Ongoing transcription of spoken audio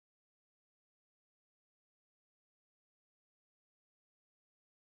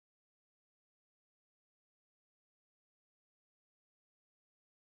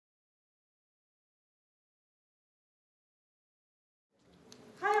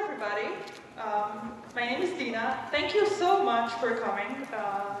My name is Dina. Thank you so much for coming.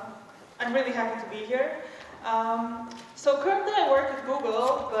 I'm really happy to be here. So currently I work at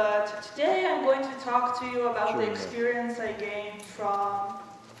Google, but today I'm going to talk to you about the experience I gained from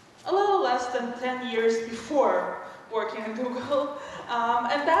a little less than 10 years before working at Google,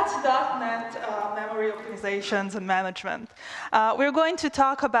 and that's .NET memory optimizations and management. We're going to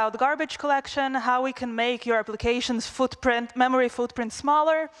talk about garbage collection, how we can make your application's memory footprint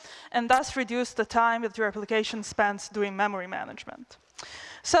smaller, and thus reduce the time that your application spends doing memory management.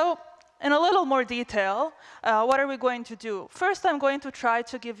 So, in a little more detail, what are we going to do? First, I'm going to try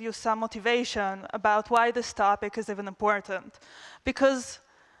to give you some motivation about why this topic is even important. Because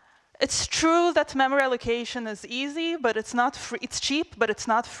it's true that memory allocation is easy, but it's not free. It's cheap, but it's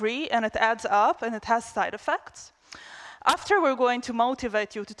not free, and it adds up, and it has side effects. After we're going to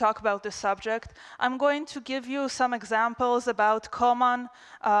motivate you to talk about this subject, I'm going to give you some examples about common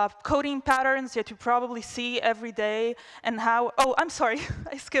coding patterns that you probably see every day and how, oh, I'm sorry,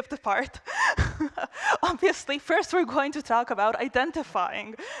 I skipped a part. Obviously, first we're going to talk about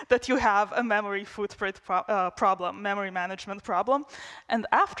identifying that you have a memory footprint problem, memory management problem. And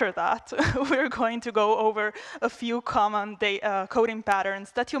after that, we're going to go over a few common coding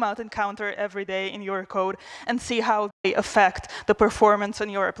patterns that you might encounter every day in your code and see how they affect the performance in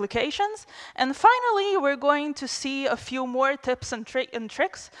your applications. And finally, we're going to see a few more tips and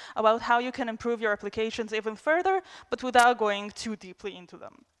tricks about how you can improve your applications even further, but without going too deeply into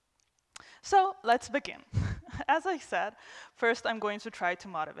them. So let's begin. As I said, first I'm going to try to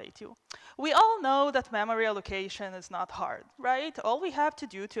motivate you. We all know that memory allocation is not hard, right? All we have to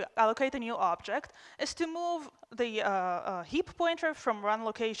do to allocate a new object is to move the heap pointer from one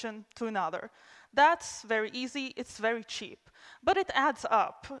location to another. That's very easy, it's very cheap, but it adds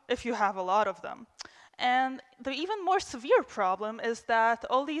up if you have a lot of them. And the even more severe problem is that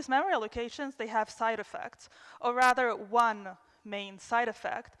all these memory allocations, they have side effects, or rather one main side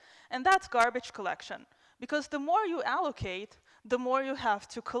effect, and that's garbage collection. Because the more you allocate, the more you have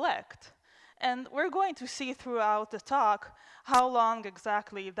to collect. And we're going to see throughout the talk how long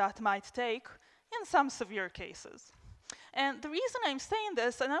exactly that might take in some severe cases. And the reason I'm saying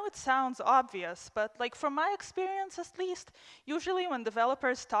this, I know it sounds obvious, but like from my experience at least, usually when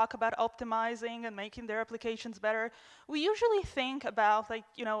developers talk about optimizing and making their applications better, we usually think about like,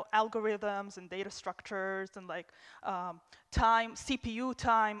 you know, algorithms and data structures and like CPU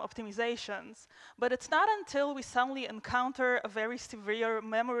time optimizations. But it's not until we suddenly encounter a very severe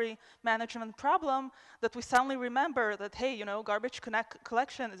memory management problem that we suddenly remember that, hey, you know, garbage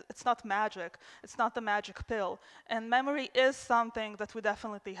collection, it's not magic. It's not the magic pill. And memory is something that we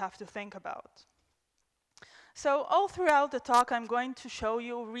definitely have to think about. So all throughout the talk, I'm going to show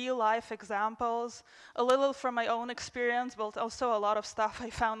you real-life examples, a little from my own experience, but also a lot of stuff I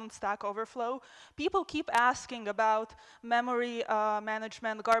found on Stack Overflow. People keep asking about memory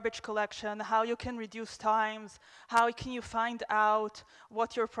management, garbage collection, how you can reduce times, how can you find out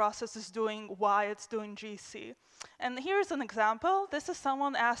what your process is doing, why it's doing GC. And here's an example. This is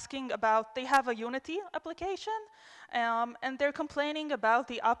someone asking about, they have a Unity application, and they're complaining about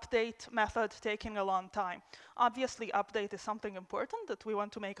the update method taking a long time. Obviously, update is something important that we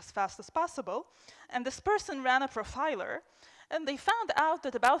want to make as fast as possible. And this person ran a profiler, and they found out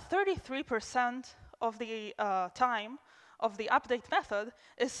that about 33% of the time of the update method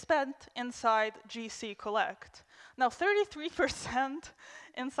is spent inside GC collect. Now, 33%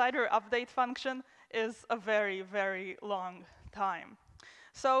 inside your update function is a very, very long time.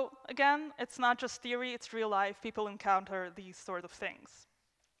 So again, it's not just theory, it's real life. People encounter these sort of things.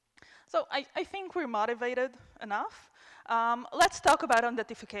 So I think we're motivated enough. Let's talk about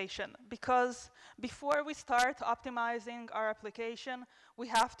identification, because before we start optimizing our application, we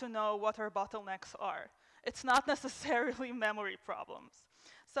have to know what our bottlenecks are. It's not necessarily memory problems.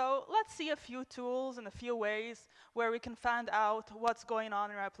 So let's see a few tools and a few ways where we can find out what's going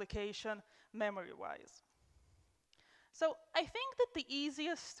on in our application memory-wise. So I think that the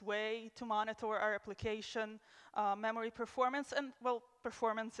easiest way to monitor our application memory performance, and well,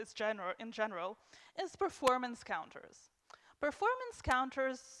 performance is in general, is performance counters. Performance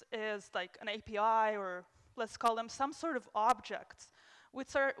counters is like an API, or let's call them some sort of objects,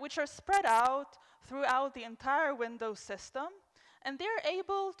 which are spread out throughout the entire Windows system, and they're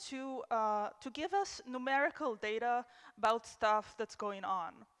able to give us numerical data about stuff that's going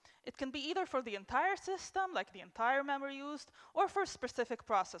on. It can be either for the entire system, like the entire memory used, or for specific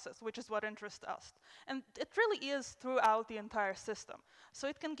processes, which is what interests us. And it really is throughout the entire system. So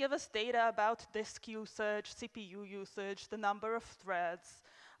it can give us data about disk usage, CPU usage, the number of threads,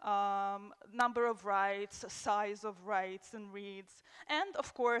 number of writes, size of writes and reads, and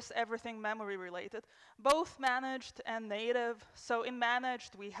of course everything memory related, both managed and native. So in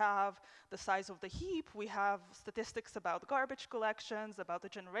managed we have the size of the heap, we have statistics about garbage collections, about the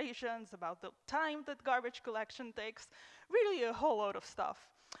generations, about the time that garbage collection takes, really a whole lot of stuff.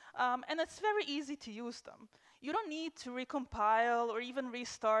 And it's very easy to use them. You don't need to recompile or even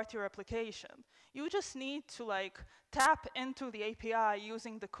restart your application. You just need to tap into the API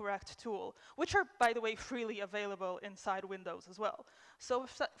using the correct tool, which are, by the way, freely available inside Windows as well. So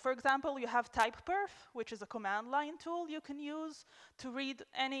for example, you have typeperf, which is a command line tool you can use to read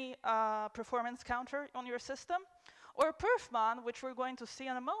any performance counter on your system, or perfmon, which we're going to see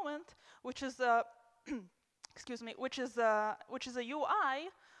in a moment, which is a excuse me, which is a UI,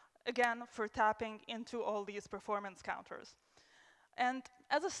 again, for tapping into all these performance counters. And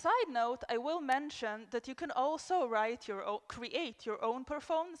as a side note, I will mention that you can also create your own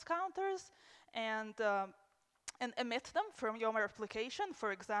performance counters and emit them from your application.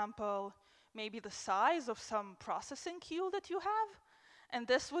 For example, maybe the size of some processing queue that you have. And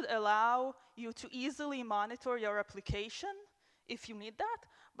this would allow you to easily monitor your application if you need that,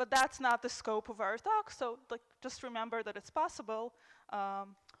 but that's not the scope of our talk, so just remember that it's possible,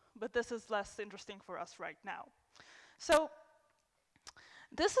 but this is less interesting for us right now. So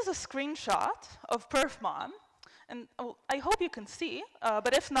this is a screenshot of perfmon, and I hope you can see,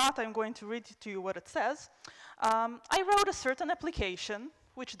 but if not, I'm going to read to you what it says. I wrote a certain application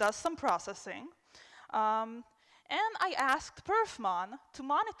which does some processing, and I asked perfmon to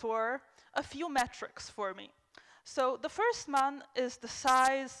monitor a few metrics for me. So the first one is the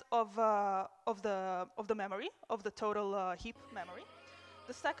size of the memory, of the total heap memory.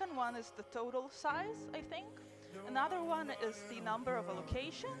 The second one is the total size, I think. Another one is the number of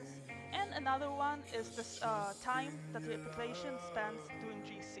allocations. And another one is the time that the application spends doing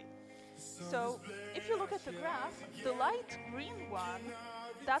GC. So if you look at the graph, the light green one,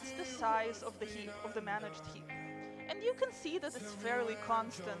 that's the size of the heap, of the managed heap. And you can see that it's fairly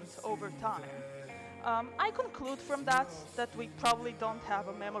constant over time. I conclude from that we probably don't have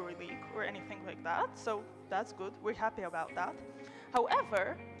a memory leak or anything like that, so that's good, we're happy about that.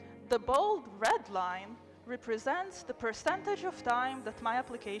 However, the bold red line represents the percentage of time that my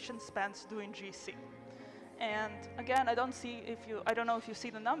application spends doing GC. And again, I don't know if you see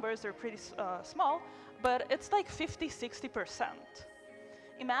the numbers, they're pretty small, but it's like 50–60%.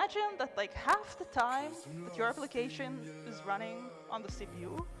 Imagine that half the time that your application is running on the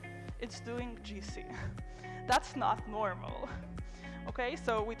CPU, it's doing GC. That's not normal. Okay,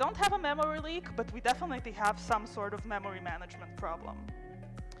 so we don't have a memory leak, but we definitely have some sort of memory management problem.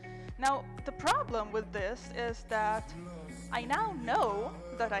 Now, the problem with this is that I now know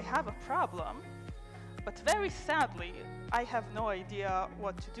that I have a problem, but very sadly, I have no idea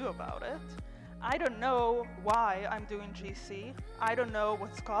what to do about it. I don't know why I'm doing GC. I don't know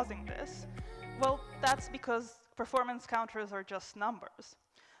what's causing this. Well, that's because performance counters are just numbers.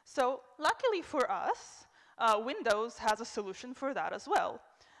 So luckily for us, Windows has a solution for that as well.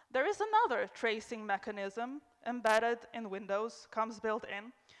 There is another tracing mechanism embedded in Windows, comes built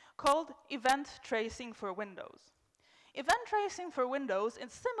in, called event tracing for Windows. Event tracing for Windows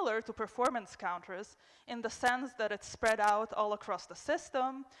is similar to performance counters in the sense that it's spread out all across the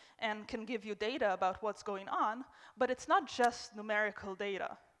system and can give you data about what's going on, but it's not just numerical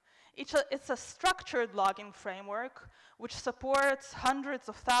data. It's a structured logging framework which supports hundreds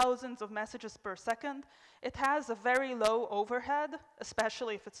of thousands of messages per second. It has a very low overhead,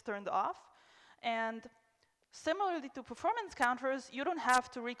 especially if it's turned off. And similarly to performance counters, you don't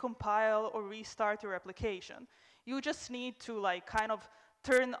have to recompile or restart your application. You just need to kind of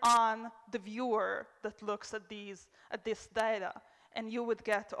turn on the viewer that looks at this data, and you would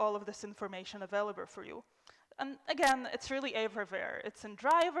get all of this information available for you. And again, it's really everywhere. It's in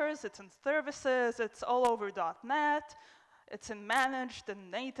drivers, it's in services, it's all over .NET, it's in managed and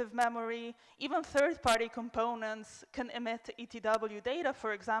native memory. Even third-party components can emit ETW data.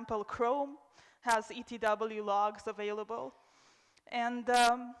 For example, Chrome has ETW logs available. And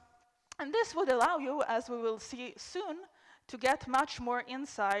this would allow you, as we will see soon, to get much more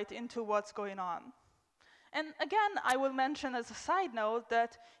insight into what's going on. And again, I will mention as a side note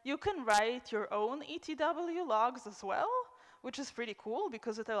that you can write your own ETW logs as well, which is pretty cool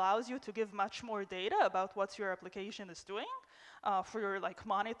because it allows you to give much more data about what your application is doing for your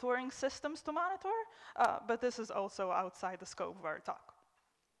monitoring systems to monitor. But this is also outside the scope of our talk.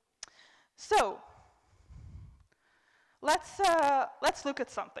 So let's look at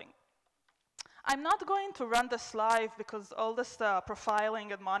something. I'm not going to run this live because all this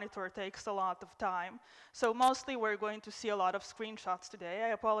profiling and monitor takes a lot of time. So mostly we're going to see a lot of screenshots today. I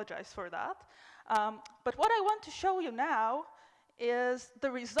apologize for that. But what I want to show you now is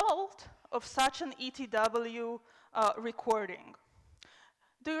the result of such an ETW recording.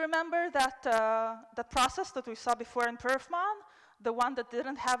 Do you remember that the process that we saw before in Perfmon, the one that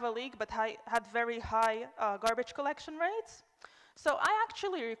didn't have a leak but had very high garbage collection rates? So I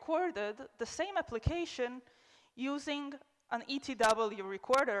actually recorded the same application using an ETW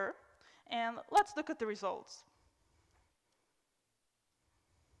recorder, and let's look at the results.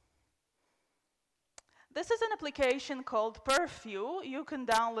 This is an application called Perfview. You can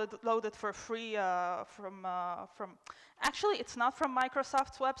download it for free actually, it's not from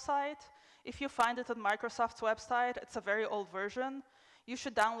Microsoft's website. If you find it on Microsoft's website, it's a very old version. You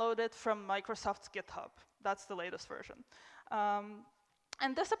should download it from Microsoft's GitHub. That's the latest version.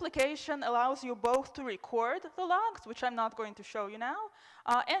 And this application allows you both to record the logs, which I'm not going to show you now,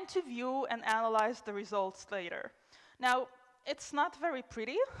 and to view and analyze the results later. Now, it's not very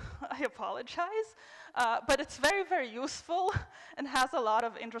pretty, I apologize, but it's very, very useful and has a lot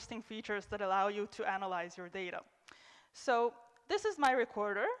of interesting features that allow you to analyze your data. So this is my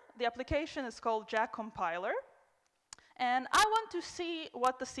recorder. The application is called Jack Compiler. And I want to see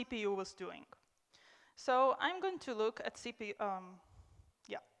what the CPU was doing. So I'm going to look at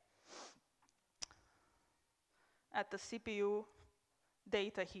at the CPU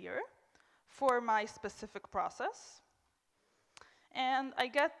data here for my specific process. And I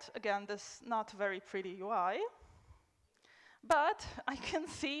get, again, this not very pretty UI. But I can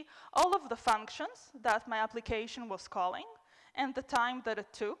see all of the functions that my application was calling and the time that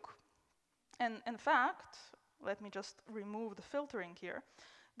it took. And in fact, let me just remove the filtering here.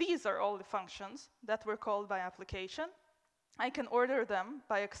 These are all the functions that were called by application. I can order them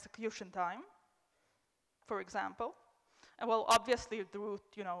by execution time, for example. And well, obviously, the root,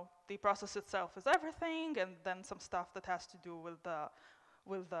 the process itself is everything, and then some stuff that has to do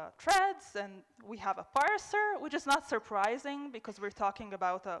with the threads, and we have a parser, which is not surprising because we're talking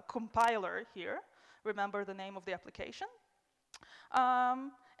about a compiler here. Remember the name of the application.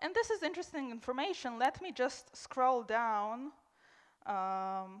 And this is interesting information. Let me just scroll down,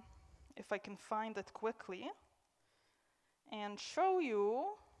 if I can find it quickly, and show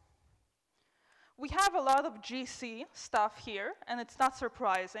you. We have a lot of GC stuff here, and it's not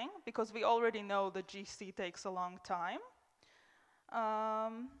surprising because we already know that GC takes a long time.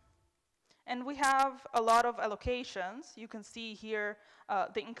 And we have a lot of allocations. You can see here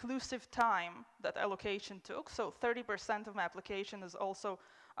the inclusive time that allocation took. So 30% of my application is also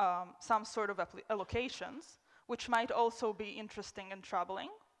some sort of allocations, which might also be interesting and troubling.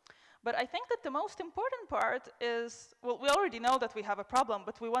 But I think that the most important part is, well, we already know that we have a problem,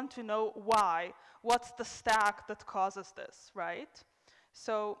 but we want to know why. What's the stack that causes this, right?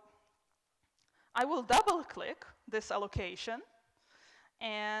 So I will double-click this allocation,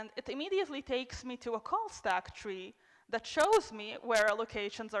 and it immediately takes me to a call stack tree that shows me where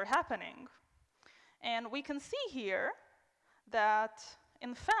allocations are happening. And we can see here that,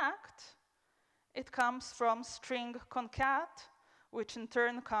 in fact, it comes from string concat, which in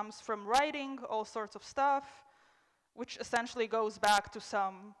turn comes from writing all sorts of stuff, which essentially goes back to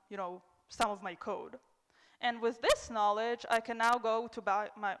some of my code. And with this knowledge, I can now go to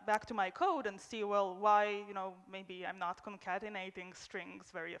back to my code and see, well, why, maybe I'm not concatenating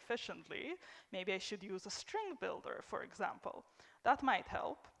strings very efficiently. Maybe I should use a string builder, for example. That might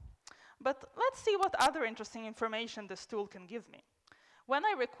help. But let's see what other interesting information this tool can give me. When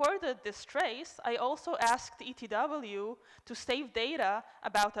I recorded this trace, I also asked ETW to save data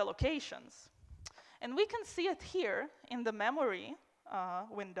about allocations. And we can see it here in the memory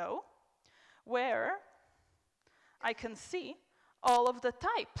window, where I can see all of the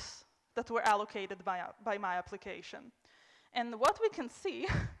types that were allocated by my application. And what we can see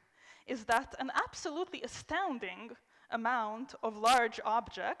is that an absolutely astounding amount of large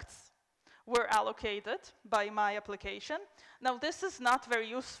objects were allocated by my application. Now, this is not very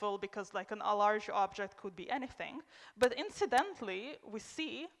useful because a large object could be anything. But incidentally, we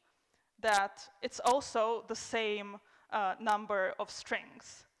see that it's also the same number of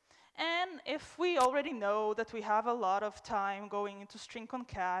strings. And if we already know that we have a lot of time going into string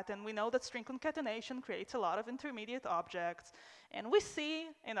concat, and we know that string concatenation creates a lot of intermediate objects, and we see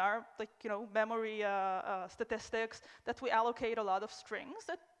in our memory statistics that we allocate a lot of strings,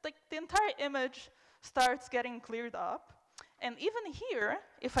 that the entire image starts getting cleared up. And even here,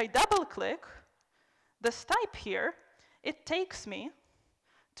 if I double-click this type here, it takes me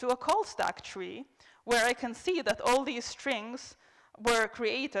to a call stack tree where I can see that all these strings were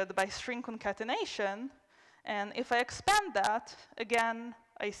created by string concatenation. And if I expand that, again,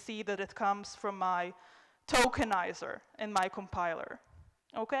 I see that it comes from my tokenizer in my compiler.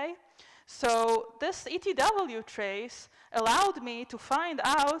 Okay? So this ETW trace allowed me to find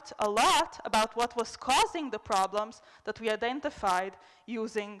out a lot about what was causing the problems that we identified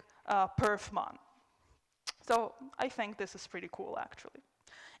using perfmon. So I think this is pretty cool, actually.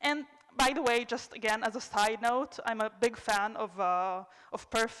 And by the way, just again, as a side note, I'm a big fan of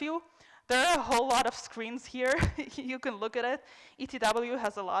Perfview. There are a whole lot of screens here. You can look at it. ETW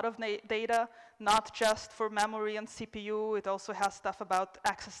has a lot of data, not just for memory and CPU. It also has stuff about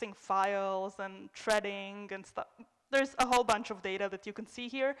accessing files and threading and stuff. There's a whole bunch of data that you can see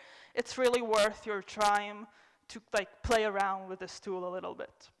here. It's really worth your time to play around with this tool a little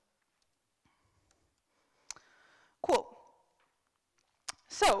bit. Cool.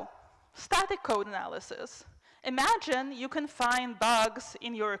 So, static code analysis. Imagine you can find bugs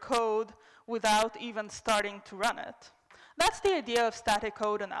in your code without even starting to run it. That's the idea of static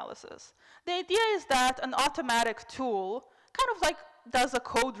code analysis. The idea is that an automatic tool kind of does a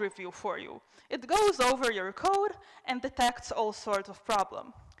code review for you. It goes over your code and detects all sorts of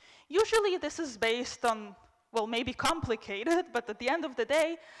problems. Usually this is based on, well, maybe complicated, but at the end of the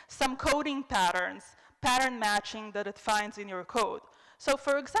day, some coding patterns, pattern matching that it finds in your code. So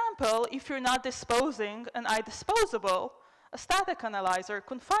for example, if you're not disposing an idisposable, a static analyzer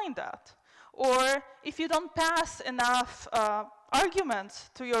can find that. Or if you don't pass enough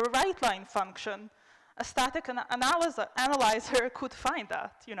arguments to your write-line function, a static analyzer could find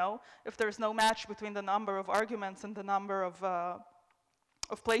that, if there's no match between the number of arguments and the number of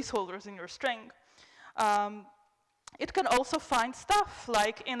placeholders in your string. It can also find stuff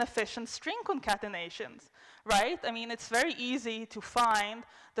like inefficient string concatenations, right? I mean, it's very easy to find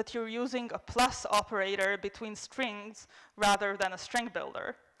that you're using a plus operator between strings rather than a string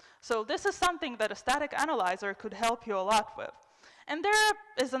builder. So this is something that a static analyzer could help you a lot with. And there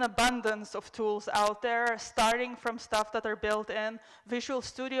is an abundance of tools out there, starting from stuff that are built in. Visual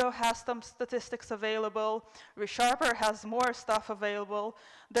Studio has some statistics available. ReSharper has more stuff available.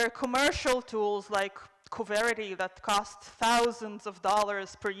 There are commercial tools like Coverity that cost thousands of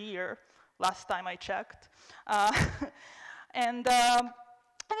dollars per year, last time I checked. And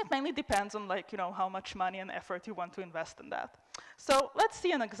it mainly depends on how much money and effort you want to invest in that. So let's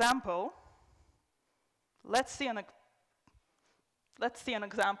see an example. Let's see an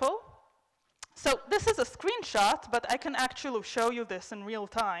example. So this is a screenshot, but I can actually show you this in real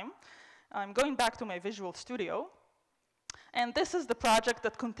time. I'm going back to my Visual Studio. And this is the project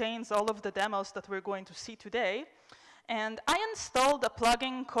that contains all of the demos that we're going to see today. And I installed a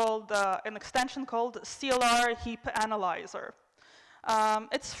plugin called, an extension called CLR Heap Analyzer.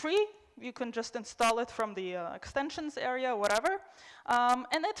 It's free. You can just install it from the extensions area, whatever.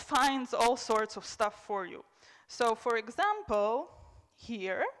 And it finds all sorts of stuff for you. So for example,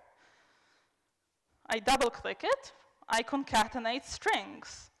 here, I double-click it. I concatenate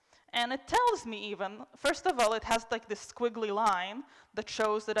strings. And it tells me even, first of all, it has this squiggly line that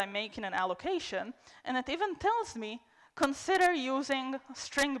shows that I'm making an allocation. And it even tells me, consider using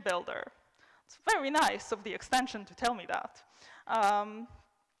string builder. It's very nice of the extension to tell me that.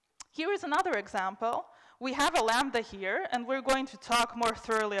 Here is another example. We have a lambda here, and we're going to talk more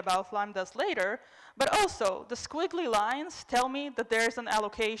thoroughly about lambdas later. But also, the squiggly lines tell me that there's an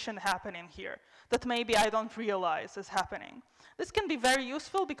allocation happening here that maybe I don't realize is happening. This can be very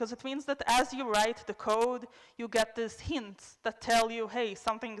useful because it means that as you write the code, you get these hints that tell you, hey,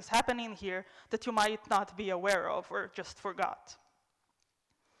 something is happening here that you might not be aware of or just forgot.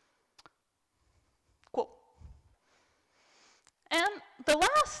 Cool. And the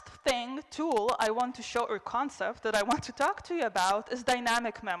last tool I want to show, or concept that I want to talk to you about is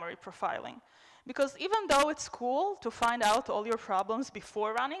dynamic memory profiling. Because even though it's cool to find out all your problems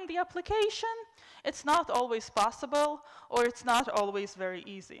before running the application, it's not always possible, or it's not always very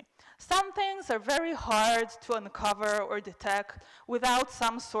easy. Some things are very hard to uncover or detect without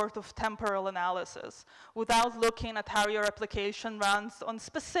some sort of temporal analysis, without looking at how your application runs on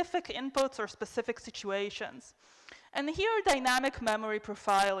specific inputs or specific situations. And here, dynamic memory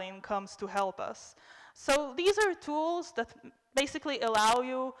profiling comes to help us. So these are tools that basically allow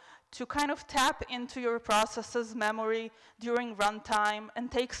you to kind of tap into your process's memory during runtime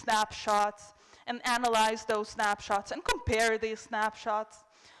and take snapshots and analyze those snapshots and compare these snapshots.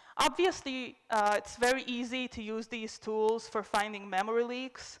 Obviously, it's very easy to use these tools for finding memory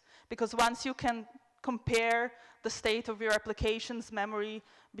leaks, because once you can compare the state of your application's memory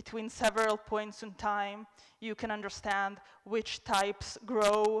between several points in time, you can understand which types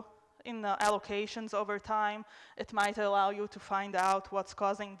grow in allocations over time. It might allow you to find out what's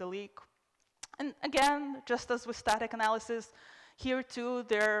causing the leak. And again, just as with static analysis, here too,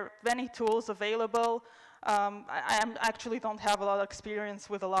 there are many tools available. I actually don't have a lot of experience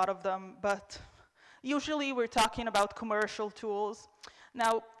with a lot of them, but usually we're talking about commercial tools.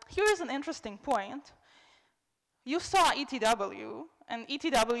 Now, here's an interesting point. You saw ETW, and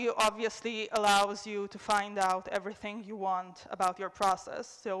ETW obviously allows you to find out everything you want about your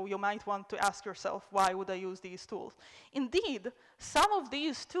process. So you might want to ask yourself, why would I use these tools? Indeed, some of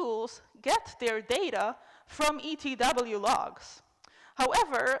these tools get their data from ETW logs.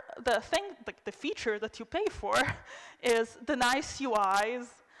 However, the feature that you pay for is the nice UIs,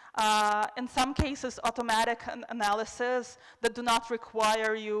 in some cases, automatic analysis that do not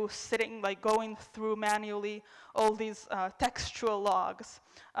require you sitting, like going through manually all these textual logs.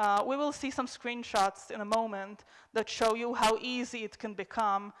 We will see some screenshots in a moment that show you how easy it can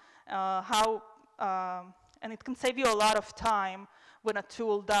become, and it can save you a lot of time when a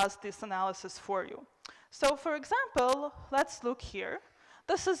tool does this analysis for you. So for example, let's look here.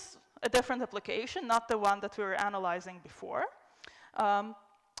 This is a different application, not the one that we were analyzing before.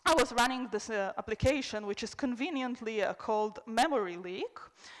 I was running this application, which is conveniently called memory leak,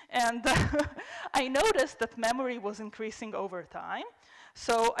 and I noticed that memory was increasing over time.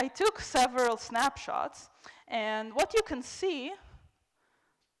 So I took several snapshots, and what you can see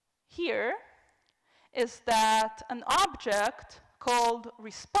here is that an object called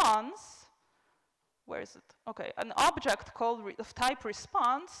response, where is it? Okay, an object called of type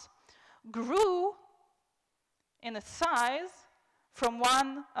response grew in its size from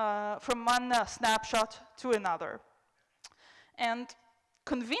one snapshot to another. And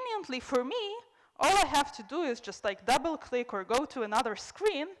conveniently for me, all I have to do is just like double click or go to another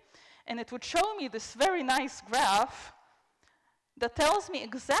screen, and it would show me this very nice graph that tells me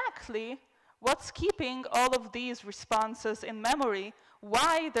exactly what's keeping all of these responses in memory,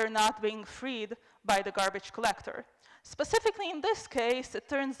 why they're not being freed by the garbage collector. Specifically in this case, it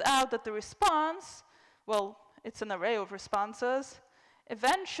turns out that the response, well, it's an array of responses,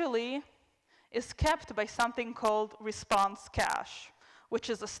 eventually is kept by something called response cache, which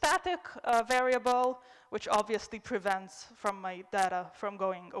is a static variable, which obviously prevents from my data from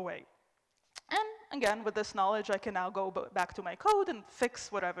going away. And again, with this knowledge, I can now go back to my code and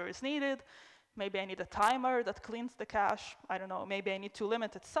fix whatever is needed. Maybe I need a timer that cleans the cache. I don't know, maybe I need to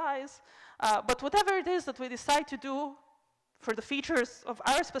limit its size. But whatever it is that we decide to do for the features of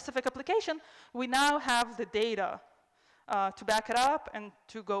our specific application, we now have the data to back it up and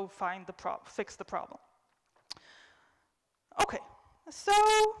to go find fix the problem. Okay, so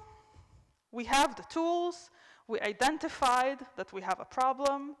we have the tools. We identified that we have a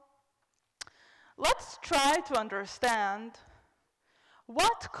problem. Let's try to understand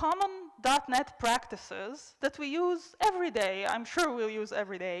what common .NET practices that we use every day, I'm sure we'll use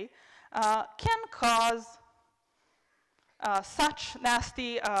every day, can cause such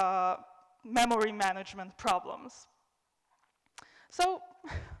nasty memory management problems. So,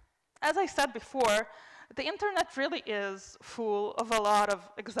 as I said before, the internet really is full of a lot of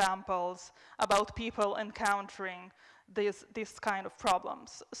examples about people encountering these kind of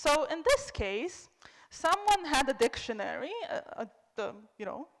problems. So in this case, someone had a dictionary,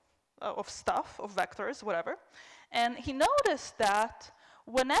 of stuff, of vectors, whatever, and he noticed that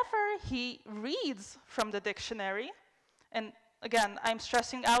whenever he reads from the dictionary, and again, I'm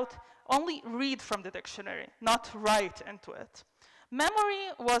stressing out, only read from the dictionary, not write into it,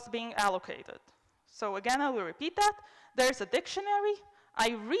 memory was being allocated. So again, I will repeat that. There's a dictionary,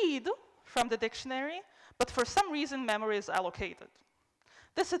 I read from the dictionary, but for some reason, memory is allocated.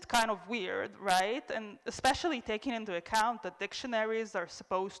 This is kind of weird, right? And especially taking into account that dictionaries are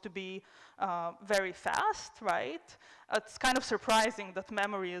supposed to be very fast, right? It's kind of surprising that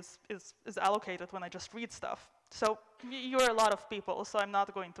memory is allocated when I just read stuff. So you're a lot of people, so I'm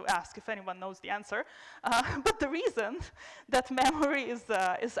not going to ask if anyone knows the answer. But the reason that memory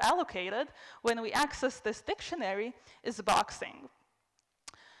is allocated when we access this dictionary is boxing.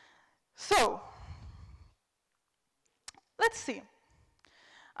 So let's see.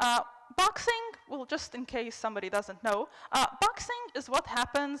 Boxing, well, just in case somebody doesn't know, boxing is what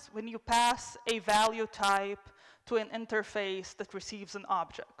happens when you pass a value type to an interface that receives an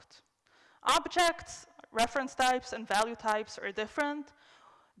object. Objects, reference types, and value types are different.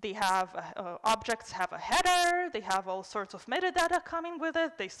 They have, objects have a header, they have all sorts of metadata coming with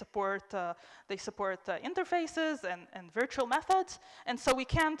it, they support interfaces and virtual methods, and so we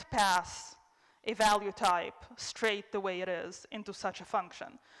can't pass a value type straight the way it is into such a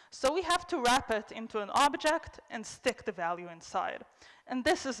function. So we have to wrap it into an object and stick the value inside. and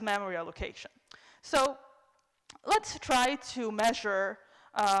this is memory allocation. So let's try to measure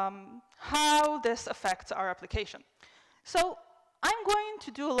how this affects our application. So I'm going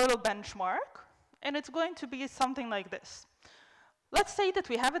to do a little benchmark, and it's going to be something like this. Let's say that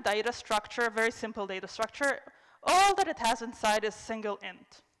we have a data structure, a very simple data structure. All that it has inside is single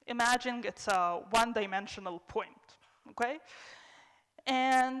int. Imagine it's a one-dimensional point, okay?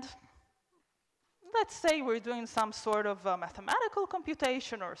 And let's say we're doing some sort of mathematical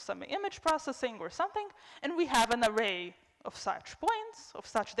computation or some image processing or something, and we have an array of such points, of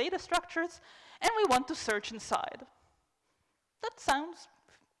such data structures, and we want to search inside. That sounds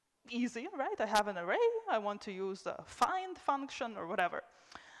easy, right? I have an array, I want to use the find function or whatever.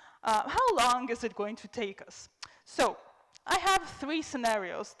 How long is it going to take us? So I have 3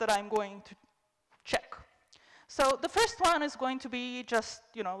 scenarios that I'm going to check. So the first one is going to be just,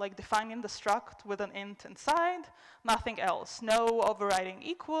 like defining the struct with an int inside, nothing else. No overriding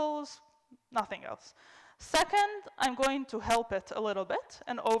equals, nothing else. Second, I'm going to help it a little bit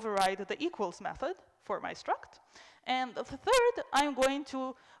and override the equals method for my struct. And the third, I'm going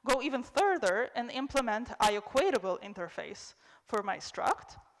to go even further and implement allocation interface for my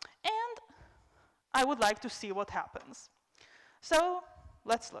struct. And I would like to see what happens. So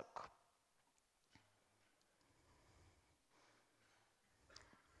let's look.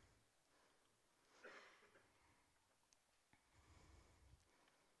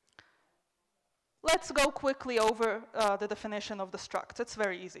 Let's go quickly over the definition of the struct. It's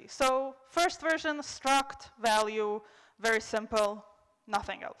very easy. So first version, struct, value, very simple,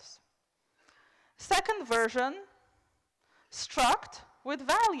 nothing else. Second version, struct with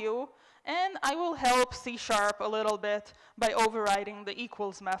value, and I will help C# a little bit by overriding the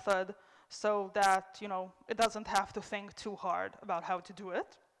equals method so that it doesn't have to think too hard about how to do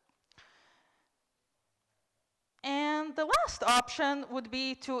it. And the last option would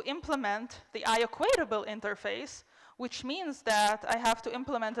be to implement the allocation interface, which means that I have to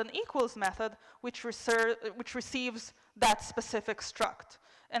implement an equals method which receives that specific struct.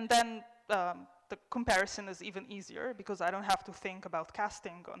 And then the comparison is even easier because I don't have to think about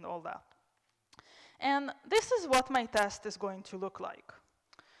casting and all that. And this is what my test is going to look like.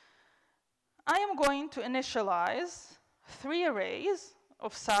 I am going to initialize 3 arrays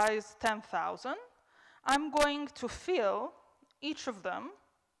of size 10,000. I'm going to fill each of them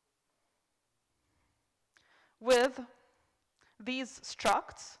with these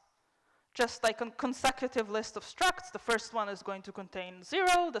structs, just like a consecutive list of structs. The first one is going to contain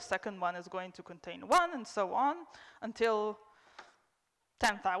 0, the second one is going to contain 1, and so on, until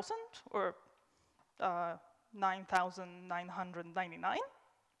 10,000, or 9,999.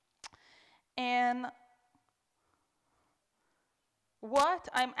 And what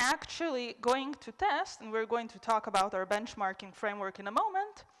I'm actually going to test, and we're going to talk about our benchmarking framework in a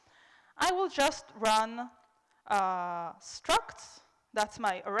moment, I will just run structs, that's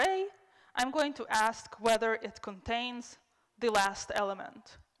my array. I'm going to ask whether it contains the last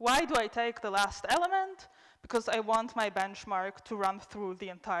element. Why do I take the last element? Because I want my benchmark to run through the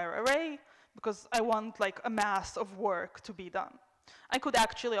entire array, because I want like a mass of work to be done. I could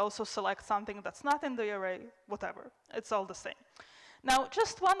actually also select something that's not in the array, whatever, it's all the same. Now,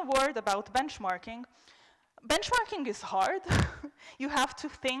 just one word about benchmarking. Benchmarking is hard. You have to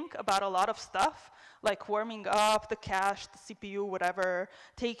think about a lot of stuff, like warming up the cache, the CPU, whatever,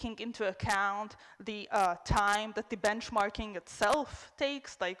 taking into account the time that the benchmarking itself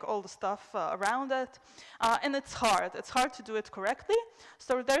takes, like all the stuff around it. And it's hard. It's hard to do it correctly.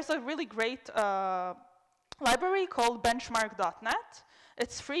 So there's a really great library called benchmark.net.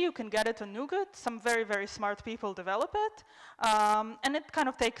 It's free, you can get it on NuGet. Some very, very smart people develop it. And it kind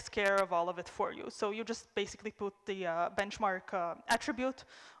of takes care of all of it for you. So you just basically put the benchmark attribute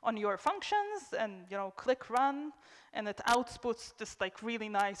on your functions and click run, and it outputs this like really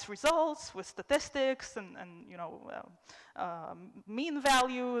nice results with statistics and mean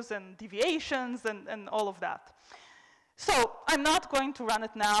values and deviations and all of that. So I'm not going to run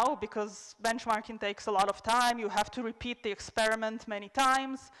it now because benchmarking takes a lot of time. You have to repeat the experiment many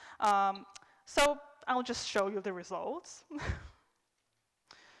times. So I'll just show you the results.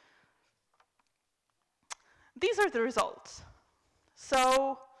 These are the results.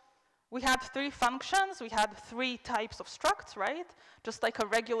 So we had 3 functions. We had 3 types of structs, right? Just like a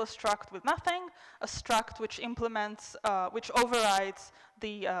regular struct with nothing, a struct which implements, which overrides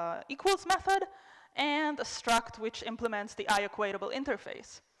the equals method, and a struct which implements the allocation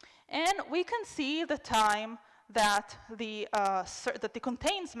interface. And we can see the time that the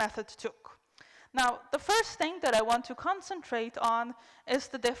contains method took. Now, the first thing that I want to concentrate on is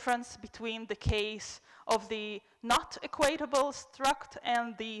the difference between the case of the not equatable struct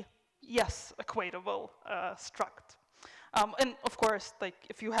and the yes equatable struct. And of course, like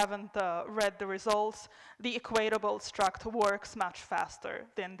if you haven't read the results, the equatable struct works much faster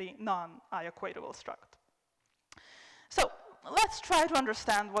than the non-I-equatable struct. So let's try to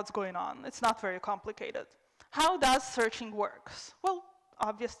understand what's going on. It's not very complicated. How does searching works? Well,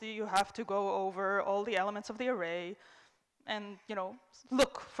 obviously you have to go over all the elements of the array and, you know,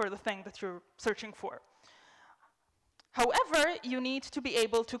 look for the thing that you're searching for. However, you need to be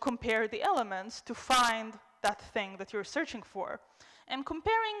able to compare the elements to find that thing that you're searching for. And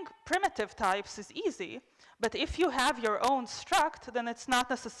comparing primitive types is easy, but if you have your own struct, then it's not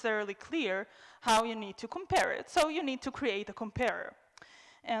necessarily clear how you need to compare it. So you need to create a comparer.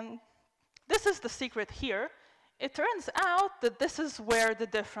 And this is the secret here. It turns out that this is where the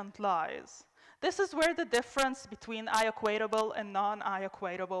difference lies. This is where the difference between I-equatable and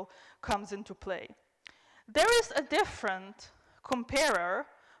non-I-equatable comes into play. There is a different comparer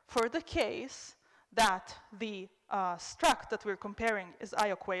for the case that the struct that we're comparing is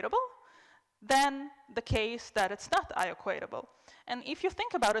I-equatable than the case that it's not I-equatable. And if you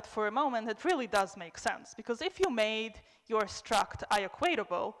think about it for a moment, it really does make sense. Because if you made your struct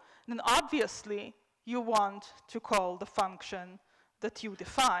I-equatable, then obviously you want to call the function that you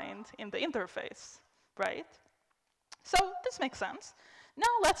defined in the interface, right? So this makes sense.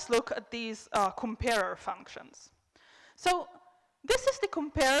 Now let's look at these comparer functions. So this is the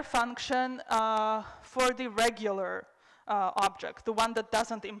compare function for the regular object, the one that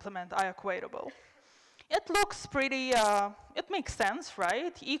doesn't implement I-equatable. It looks pretty, it makes sense,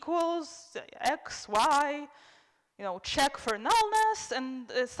 right? Equals x, y, you know, check for nullness, and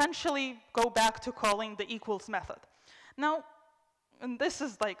essentially go back to calling the equals method. Now, and this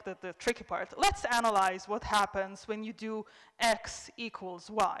is like the tricky part. Let's analyze what happens when you do x equals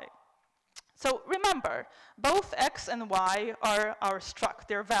y. So remember, both x and y are our struct,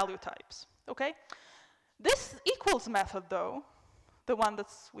 they're value types, okay? This equals method though, the one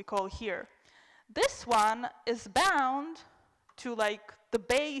that we call here, this one is bound to like the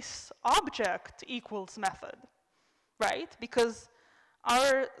base object equals method, right? Because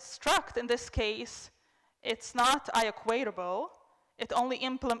our struct in this case, it's not I-equatable, it only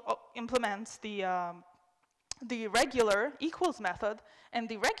implements the regular equals method, and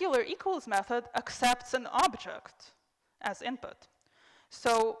the regular equals method accepts an object as input.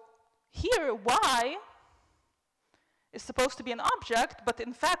 So here, y is supposed to be an object, but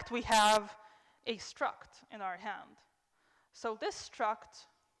in fact we have a struct in our hand. So this struct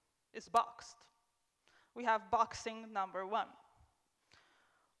is boxed. We have boxing number 1.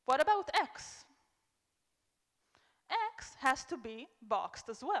 What about x? X has to be boxed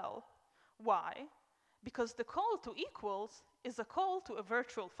as well. Why? Because the call to equals is a call to a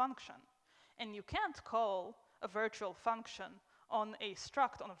virtual function. And you can't call a virtual function on a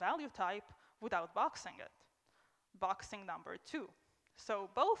struct on a value type without boxing it. Boxing number 2. So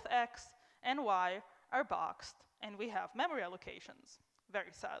both x and y are boxed, and we have memory allocations.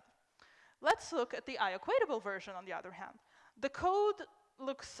 Very sad. Let's look at the I-equatable version on the other hand. The code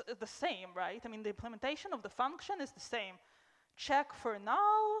looks the same, right? I mean, the implementation of the function is the same. Check for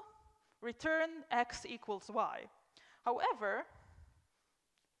null, return x equals y. However,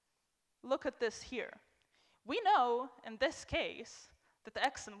 look at this here. We know in this case that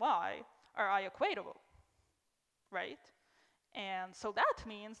x and y are I-equatable, right? And so that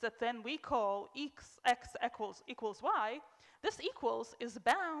means that then we call x equals y. This equals is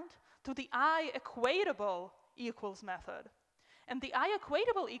bound to the I-equatable equals method. And the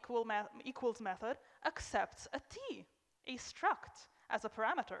I-equatable equals method accepts a t, a struct, as a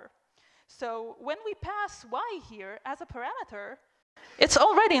parameter. So when we pass y here as a parameter, it's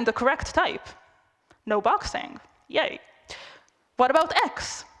already in the correct type. No boxing. Yay. What about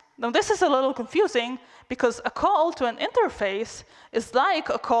x? Now this is a little confusing because a call to an interface is like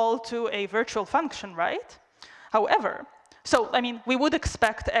a call to a virtual function, right? However, so I mean, we would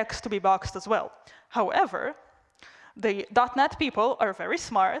expect x to be boxed as well. However, the .NET people are very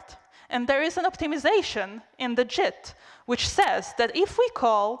smart, and there is an optimization in the JIT which says that if we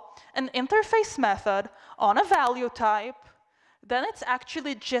call an interface method on a value type, then it's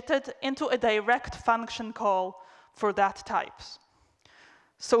actually JITted into a direct function call for that type.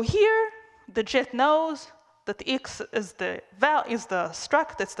 So here, the JIT knows that x is the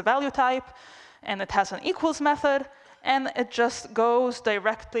struct, it's the value type, and it has an equals method, and it just goes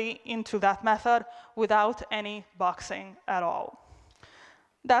directly into that method without any boxing at all.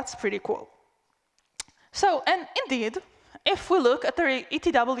 That's pretty cool. So, and indeed, if we look at the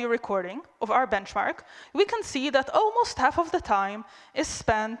ETW recording of our benchmark, we can see that almost half of the time is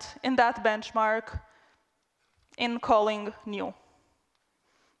spent in that benchmark in calling new.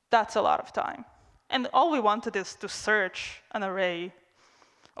 That's a lot of time. And all we wanted is to search an array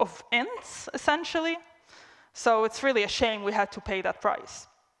of ints, essentially. So it's really a shame we had to pay that price.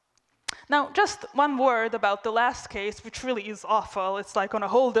 Now, just one word about the last case, which really is awful. It's like on a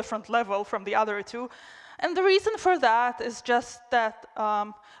whole different level from the other two. And the reason for that is just that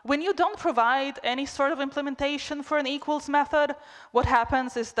when you don't provide any sort of implementation for an equals method, what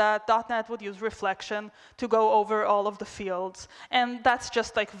happens is that .NET would use reflection to go over all of the fields. And that's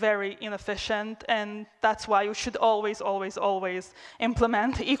just like very inefficient. And that's why you should always, always, always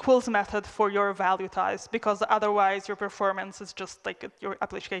implement the equals method for your value types, because otherwise your performance is just like your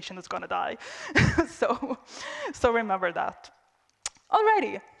application is going to die. so remember that.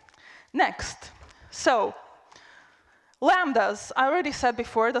 Alrighty, next. So, lambdas. I already said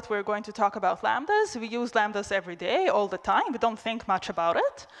before that we're going to talk about lambdas. We use lambdas every day, all the time. We don't think much about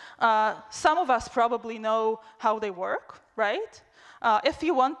it. Some of us probably know how they work, right? If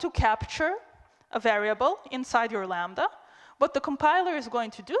you want to capture a variable inside your lambda, what the compiler is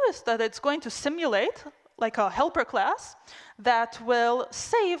going to do is that it's going to simulate like a helper class that will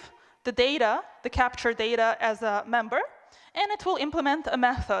save the data, the capture data as a member, and it will implement a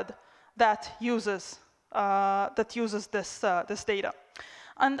method that uses this data.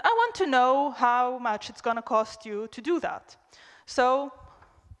 And I want to know how much it's going to cost you to do that. So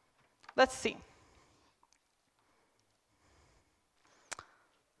let's see.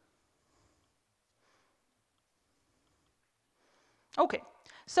 OK,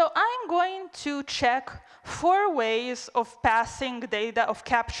 so I'm going to check 4 ways of passing data, of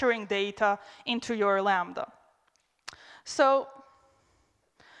capturing data into your Lambda. So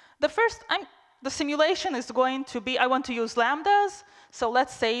the first, the simulation is going to be, I want to use lambdas. So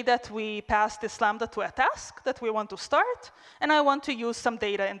let's say that we pass this lambda to a task that we want to start, and I want to use some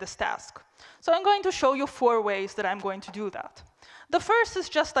data in this task. So I'm going to show you 4 ways that I'm going to do that. The first is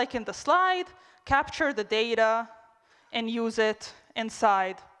just like in the slide, capture the data and use it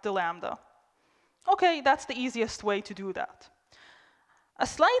inside the lambda. OK, that's the easiest way to do that. A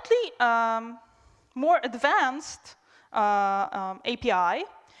slightly more advanced API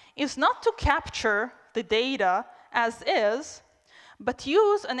is not to capture the data as is, but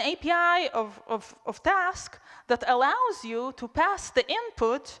use an API of task that allows you to pass the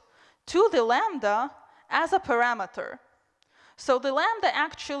input to the lambda as a parameter. So the lambda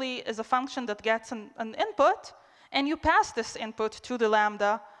actually is a function that gets an input, and you pass this input to the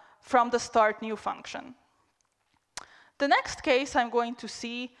lambda from the start new function. The next case I'm going to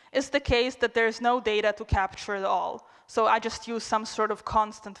see is the case that there's no data to capture at all. So I just use some sort of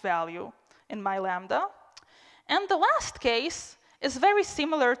constant value in my lambda. And the last case is very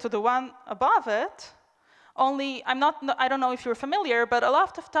similar to the one above it, only I don't know if you're familiar, but a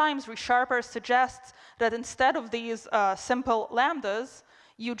lot of times ReSharper suggests that instead of these simple lambdas,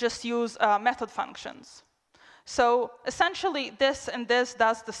 you just use method functions. So essentially, this and this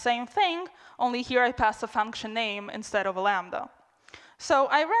does the same thing, only here I pass a function name instead of a lambda. So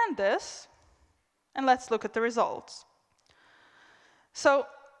I ran this, and let's look at the results. So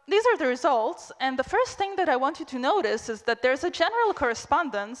these are the results, and the first thing that I want you to notice is that there's a general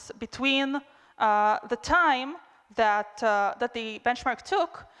correspondence between the time that the benchmark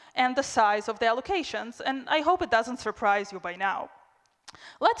took and the size of the allocations, and I hope it doesn't surprise you by now.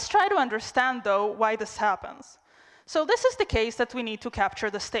 Let's try to understand, though, why this happens. So this is the case that we need to capture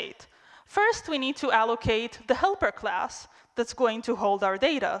the state. First, we need to allocate the helper class that's going to hold our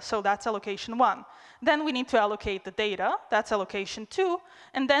data, so that's allocation 1. Then we need to allocate the data, that's allocation 2,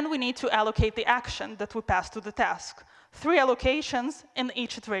 and then we need to allocate the action that we pass to the task. 3 allocations in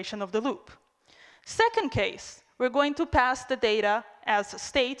each iteration of the loop. Second case, we're going to pass the data as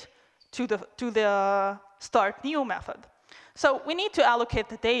state to the start new method. So we need to allocate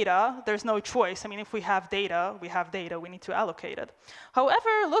the data. There's no choice. I mean, if we have data, we need to allocate it. However,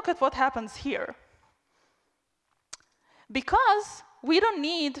 look at what happens here. Because we don't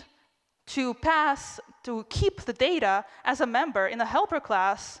need to keep the data as a member in a helper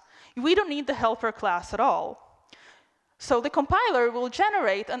class, we don't need the helper class at all. So the compiler will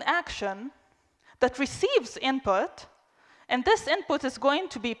generate an action that receives input, and this input is going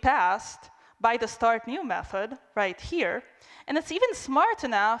to be passed by the start new method right here. And it's even smart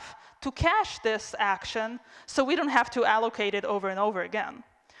enough to cache this action so we don't have to allocate it over and over again,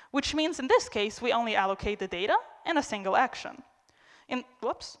 which means in this case, we only allocate the data and a single action.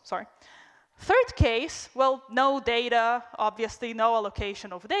 Third case, well, no data, obviously no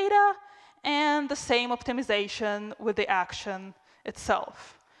allocation of data, and the same optimization with the action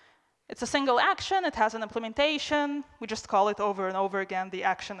itself. It's a single action, it has an implementation, we just call it over and over again, the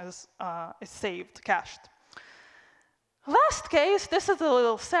action is saved, cached. Last case, this is a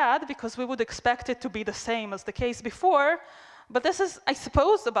little sad because we would expect it to be the same as the case before, but this is, I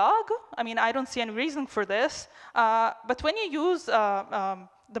suppose, a bug. I mean, I don't see any reason for this, but when you use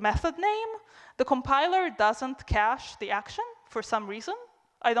the method name, the compiler doesn't cache the action for some reason.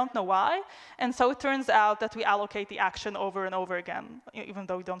 I don't know why. And so it turns out that we allocate the action over and over again, even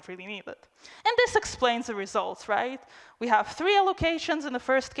though we don't really need it. And this explains the results, right? We have 3 allocations in the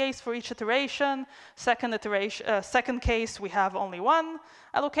first case for each iteration. Second case, we have only 1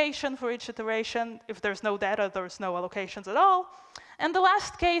 allocation for each iteration. If there's no data, there's no allocations at all. And the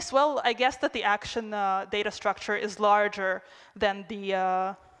last case, well, I guess that the action data structure is larger than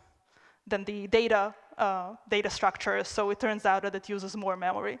the data structure, so it turns out that it uses more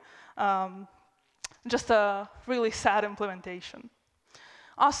memory. Just a really sad implementation.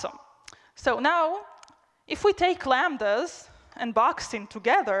 Awesome. So now, if we take lambdas and boxing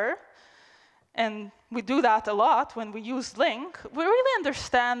together, and we do that a lot when we use LINQ, we really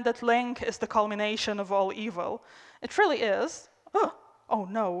understand that LINQ is the culmination of all evil. It really is. Oh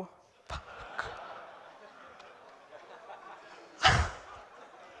no.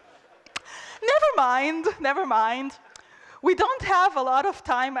 Never mind. We don't have a lot of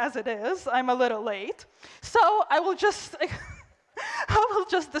time as it is. I'm a little late. So I will just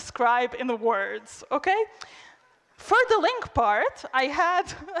describe in the words, okay? For the LINQ part, I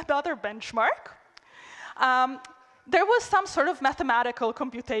had another benchmark. There was some sort of mathematical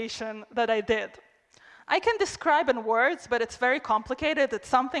computation that I did. I can describe in words, but it's very complicated. It's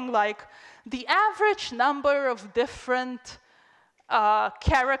something like the average number of different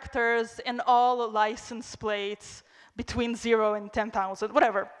characters in all license plates between 0 and 10,000,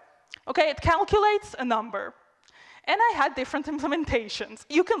 whatever. Okay, it calculates a number. And I had different implementations.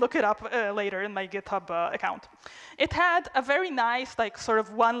 You can look it up later in my GitHub account. It had a very nice, like, sort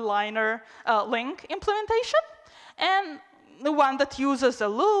of one-liner LINQ implementation, and the one that uses a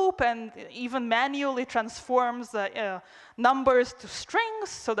loop and even manually transforms numbers to strings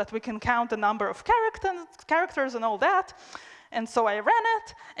so that we can count the number of characters and all that. And so I ran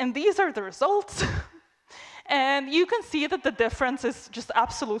it, and these are the results. And you can see that the difference is just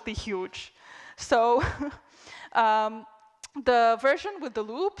absolutely huge. So the version with the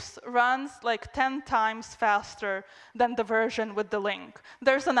loops runs like 10 times faster than the version with the LINQ.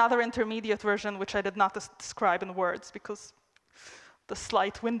 There's another intermediate version which I did not describe in words because the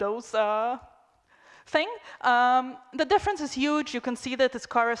slight Windows thing. The difference is huge. You can see that it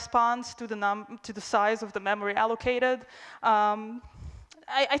corresponds to the size of the memory allocated.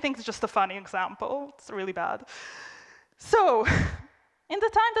 I think it's just a funny example. It's really bad. So in the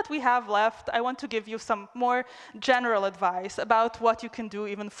time that we have left, I want to give you some more general advice about what you can do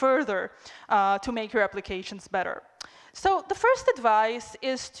even further to make your applications better. So the first advice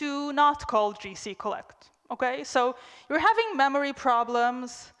is to not call GC collect. Okay? So you're having memory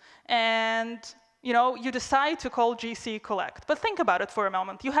problems, and you decide to call GC collect. But think about it for a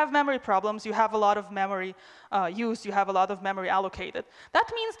moment. You have memory problems, you have a lot of memory used, you have a lot of memory allocated. That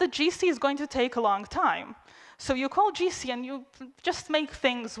means that GC is going to take a long time. So you call GC and you just make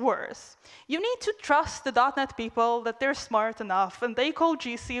things worse. You need to trust the .NET people that they're smart enough and they call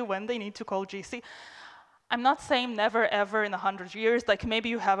GC when they need to call GC. I'm not saying never, ever in 100 years. Like, maybe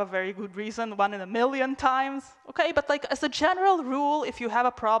you have a very good reason, 1 in a million times. Okay, but like as a general rule, if you have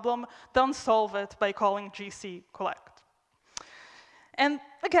a problem, don't solve it by calling GC collect. And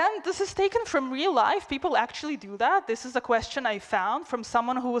again, this is taken from real life. People actually do that. This is a question I found from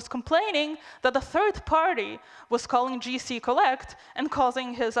someone who was complaining that a third party was calling GC collect and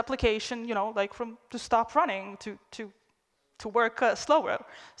causing his application, to stop running, to work slower.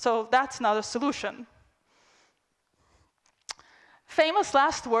 So that's not a solution. Famous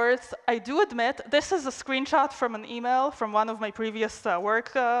last words, I do admit, this is a screenshot from an email from one of my previous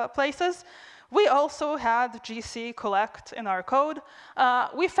workplaces. We also had GC collect in our code.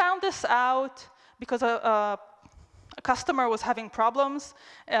 We found this out because a customer was having problems,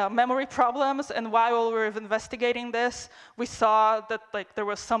 memory problems, and while we were investigating this, we saw that there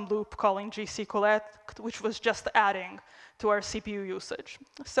was some loop calling GC collect, which was just adding to our CPU usage.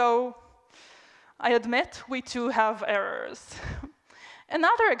 So I admit we too have errors.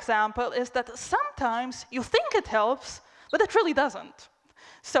 Another example is that sometimes you think it helps, but it really doesn't.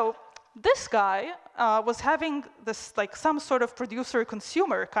 So this guy was having this some sort of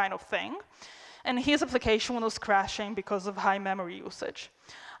producer-consumer kind of thing, and his application was crashing because of high memory usage.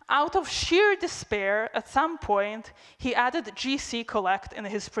 Out of sheer despair, at some point, he added GC collect in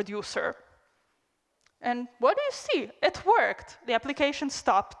his producer. And what do you see? It worked. The application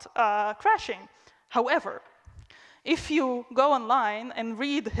stopped crashing. However, if you go online and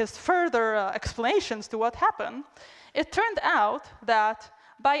read his further explanations to what happened, it turned out that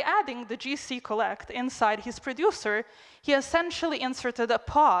by adding the GC collect inside his producer, he essentially inserted a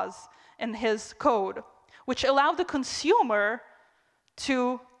pause in his code, which allowed the consumer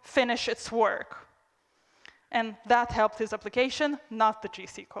to finish its work. And that helped his application, not the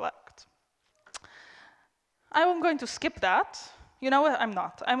GC collect. I'm going to skip that. You know what? I'm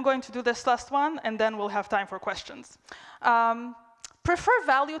not. I'm going to do this last one, and then we'll have time for questions. Prefer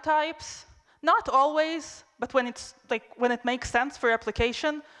value types. Not always, but when it makes sense for your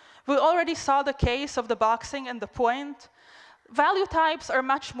application. We already saw the case of the boxing and the point. Value types are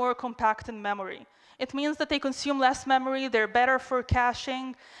much more compact in memory. It means that they consume less memory, they're better for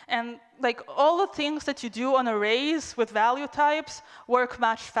caching, and all the things that you do on arrays with value types work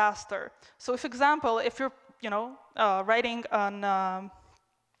much faster. So for example, if you're writing an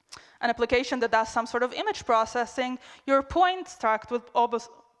application that does some sort of image processing, your point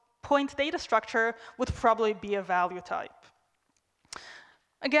data structure would probably be a value type.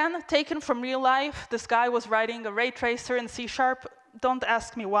 Again, taken from real life, this guy was writing a ray tracer in C#. Don't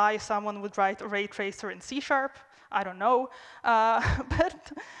ask me why someone would write a ray tracer in C#. I don't know.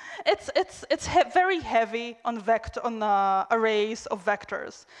 But it's very heavy on arrays of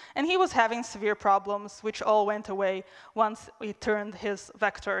vectors. And he was having severe problems, which all went away once we turned his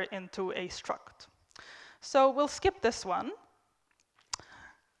vector into a struct. So we'll skip this one,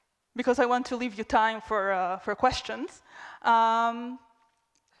 because I want to leave you time for questions.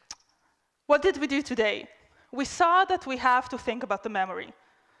 What did we do today? We saw that we have to think about the memory.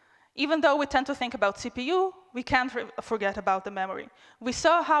 Even though we tend to think about CPU, we can't forget about the memory. We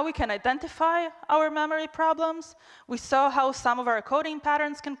saw how we can identify our memory problems. We saw how some of our coding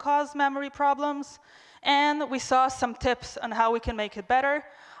patterns can cause memory problems. And we saw some tips on how we can make it better.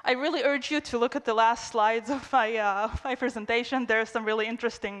 I really urge you to look at the last slides of my presentation. There are some really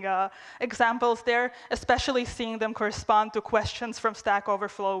interesting examples there, especially seeing them correspond to questions from Stack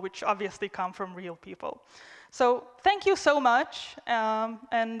Overflow, which obviously come from real people. So thank you so much,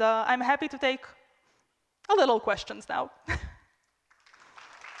 and I'm happy to take a little questions now.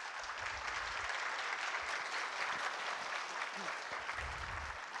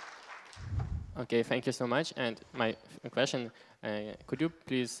 Okay, thank you so much. And my question, could you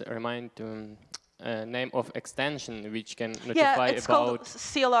please remind the name of extension which can notify about... Yeah, it's called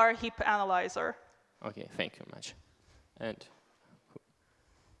CLR heap analyzer. Okay, thank you much. And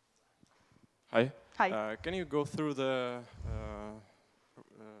Hi. Hi. Can you go through the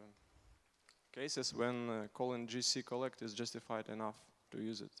cases when calling GC collect is justified enough to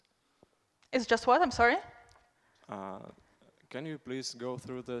use it? It's just what? I'm sorry? Can you please go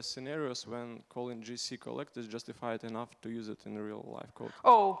through the scenarios when calling GC collect is justified enough to use it in real life code?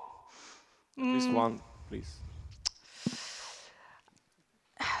 Oh. At least one, please.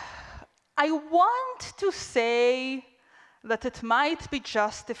 I want to say that it might be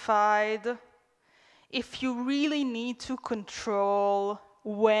justified if you really need to control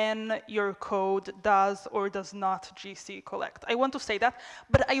when your code does or does not GC collect. I want to say that,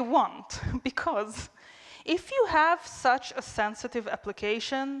 but I won't, because if you have such a sensitive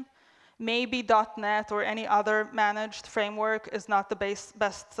application, maybe .NET or any other managed framework is not the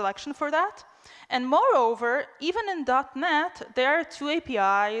best selection for that. And moreover, even in .NET, there are two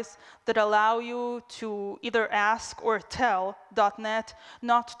APIs that allow you to either ask or tell .NET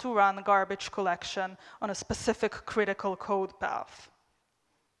not to run garbage collection on a specific critical code path.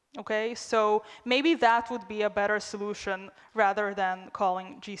 Okay, so maybe that would be a better solution rather than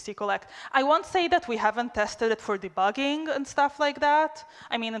calling GC collect. I won't say that we haven't tested it for debugging and stuff like that.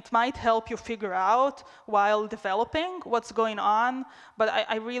 I mean, it might help you figure out while developing what's going on, but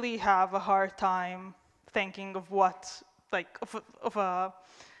I really have a hard time thinking of what,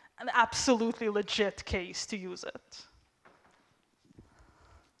 an absolutely legit case to use it.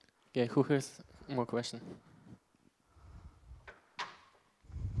 yeah, who has more questions?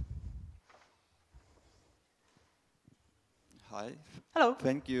 Hi. Hello.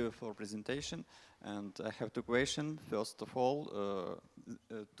 Thank you for presentation. And I have two questions. First of all,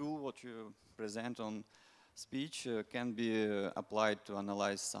 tool what you present on speech can be applied to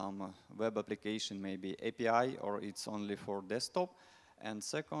analyze some web application, maybe API, or it's only for desktop. And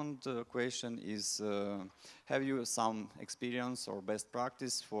second question is, have you some experience or best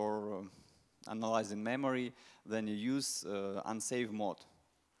practice for analyzing memory when you use unsafe mode?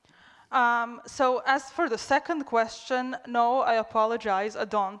 So as for the second question, no, I apologize, I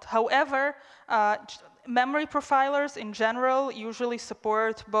don't. However, memory profilers in general usually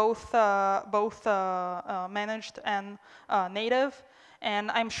support both managed and native.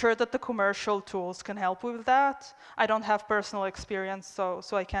 And I'm sure that the commercial tools can help with that. I don't have personal experience, so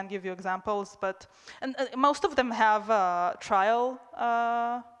I can't give you examples. But most of them have trial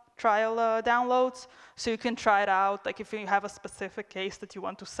downloads, so you can try it out. Like if you have a specific case that you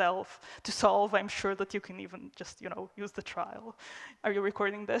want to solve, I'm sure that you can even just use the trial. Are you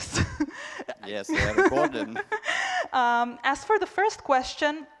recording this? Yes, we are recording. As for the first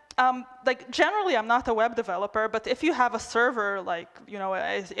question, like generally I'm not a web developer, but if you have a server like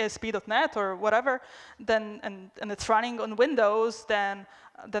ASP.NET or whatever, then and it's running on Windows, then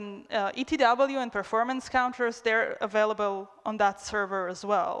ETW and performance counters, they're available on that server as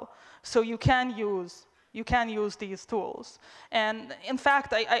well. So you can use these tools. And in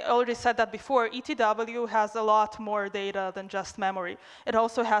fact, I already said that before, ETW has a lot more data than just memory. It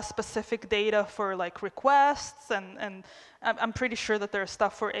also has specific data for like requests, and I'm pretty sure that there's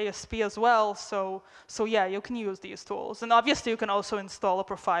stuff for ASP as well. So yeah, you can use these tools. And obviously you can also install a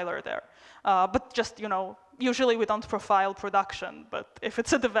profiler there. But just, usually we don't profile production, but if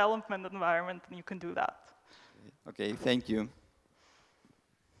it's a development environment, then you can do that. Okay, thank you.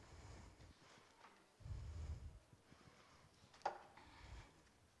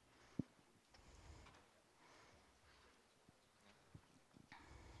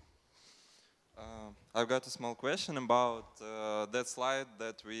 I've got a small question about that slide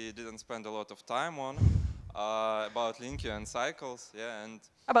that we didn't spend a lot of time on, about LINQ and cycles. Yeah, and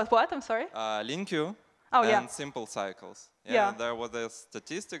about what? I'm sorry? LINQ and simple cycles. Yeah, there was a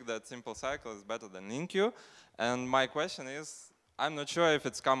statistic that simple cycle is better than LINQ. And my question is, I'm not sure if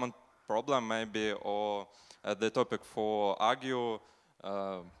it's a common problem maybe, or the topic for argue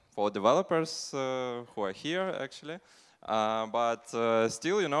for developers who are here actually. But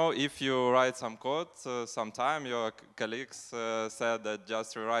still, if you write some code, sometime your colleagues said that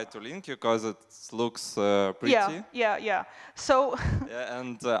just rewrite to LINQ because it looks pretty. Yeah. So. Yeah,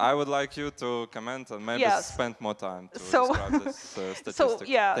 and I would like you to comment and maybe spend more time to describe this statistic.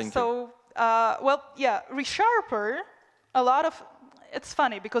 Thank you. ReSharper, a lot of. It's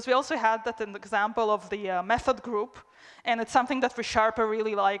funny because we also had that in the example of the method group. And it's something that ReSharper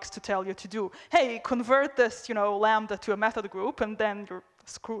really likes to tell you to do. Hey, convert this, lambda to a method group, and then you're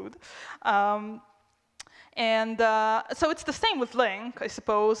screwed. So it's the same with LINQ, I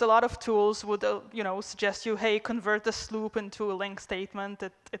suppose. A lot of tools would, suggest you, hey, convert this loop into a LINQ statement.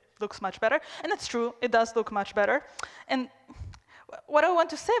 It looks much better, and it's true. It does look much better. And what I want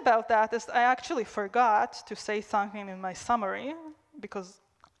to say about that is I actually forgot to say something in my summary because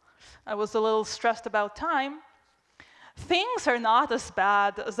I was a little stressed about time. Things are not as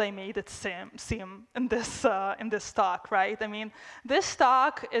bad as I made it seem in this talk, right? I mean, this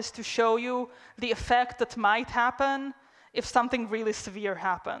talk is to show you the effect that might happen if something really severe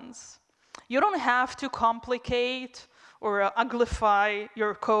happens. You don't have to complicate or uglify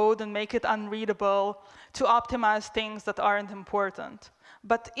your code and make it unreadable to optimize things that aren't important.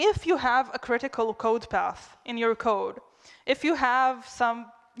 But if you have a critical code path in your code, if you have some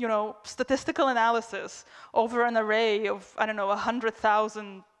statistical analysis over an array of,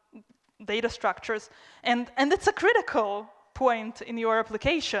 100,000 data structures, and it's a critical point in your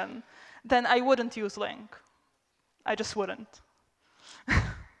application, then I wouldn't use LINQ. I just wouldn't.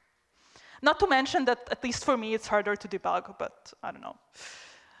 Not to mention that, at least for me, it's harder to debug, but I don't know.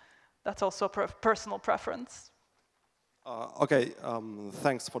 That's also a personal preference. Okay,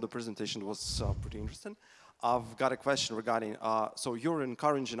 thanks for the presentation. It was pretty interesting. I've got a question regarding, so you're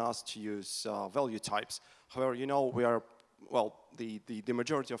encouraging us to use value types. However, we are, the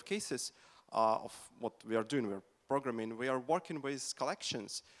majority of cases of what we are doing, we're programming, we are working with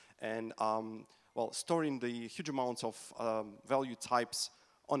collections and, storing the huge amounts of value types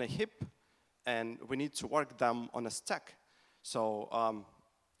on a heap, and we need to work them on a stack. So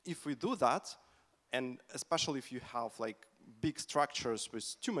if we do that, and especially if you have like big structures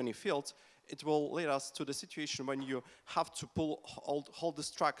with too many fields, it will lead us to the situation when you have to pull all the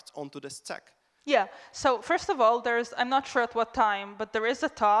struct onto the stack. Yeah, so first of all, I'm not sure at what time, but there is a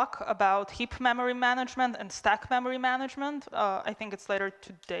talk about heap memory management and stack memory management. I think it's later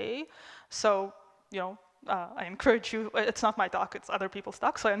today. So, I encourage you, it's not my talk, it's other people's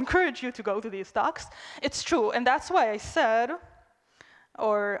talks, so I encourage you to go to these talks. It's true, and that's why I said,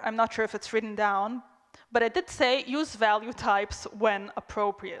 or I'm not sure if it's written down, but I did say use value types when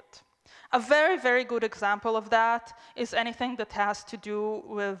appropriate. A very, very good example of that is anything that has to do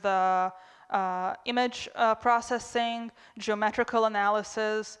with image processing, geometrical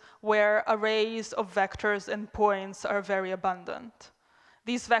analysis, where arrays of vectors and points are very abundant.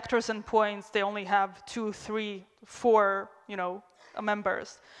 These vectors and points, they only have 2, 3, 4,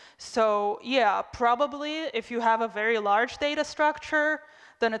 members. So yeah, probably if you have a very large data structure,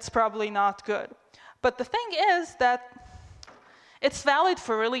 then it's probably not good. But the thing is that it's valid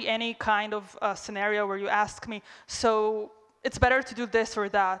for really any kind of scenario where you ask me, so it's better to do this or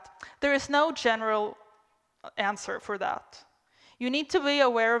that. There is no general answer for that. You need to be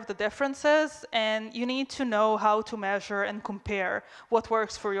aware of the differences, and you need to know how to measure and compare what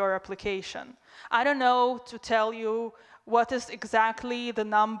works for your application. I don't know to tell you what is exactly the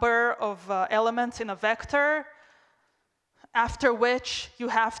number of elements in a vector, after which you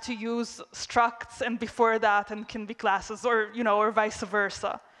have to use structs, and before that and can be classes, or or vice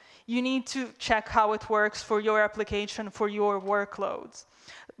versa. You need to check how it works for your application, for your workloads.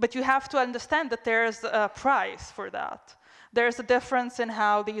 But you have to understand that there's a price for that. There's a difference in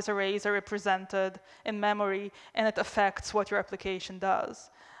how these arrays are represented in memory, and it affects what your application does.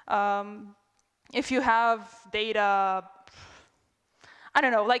 If you have data, I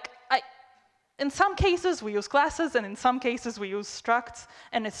don't know, in some cases we use classes, and in some cases we use structs,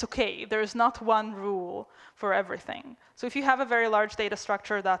 and it's okay. There's not one rule for everything. So if you have a very large data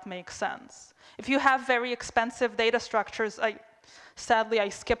structure, that makes sense. If you have very expensive data structures, sadly, I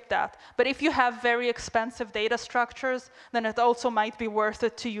skipped that. But if you have very expensive data structures, then it also might be worth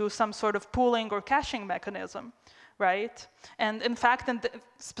it to use some sort of pooling or caching mechanism, right? And in fact,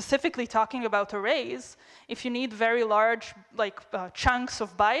 specifically talking about arrays, if you need very large chunks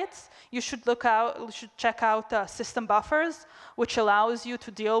of bytes, you should check out system buffers, which allows you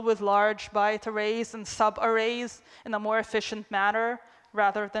to deal with large byte arrays and sub-arrays in a more efficient manner,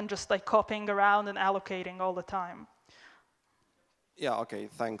 rather than just copying around and allocating all the time. Yeah, okay,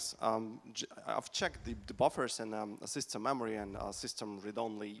 thanks. I've checked the buffers and system memory and system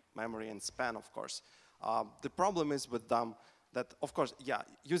read-only memory and span, of course. The problem is with them that, of course, yeah,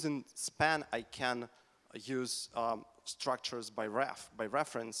 using span, I can use structures by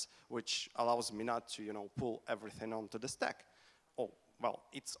reference, which allows me not to, pull everything onto the stack. Oh, well,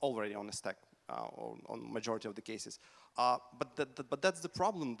 it's already on the stack on majority of the cases. But that's the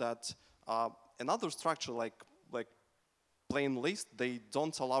problem that another structure like plain list, they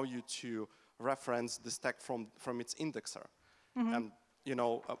don't allow you to reference the stack from its indexer. Mm-hmm. And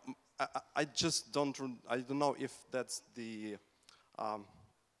I just don't know if that's the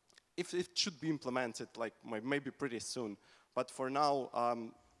if it should be implemented maybe pretty soon. But for now,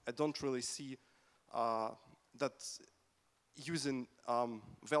 I don't really see that using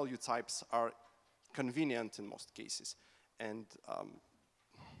value types are convenient in most cases. And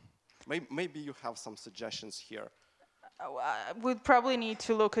maybe you have some suggestions here. We'd probably need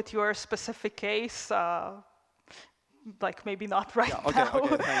to look at your specific case, maybe not right now.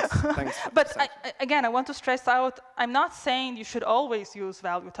 Okay, thanks. But again, I want to stress out, I'm not saying you should always use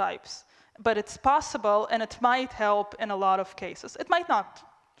value types, but it's possible, and it might help in a lot of cases. It might not.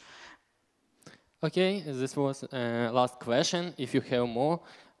 Okay, this was last question. If you have more,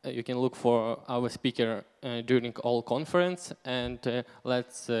 you can look for our speaker during all conference, and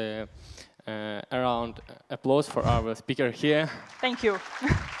let's a round applause for our speaker here. Thank you.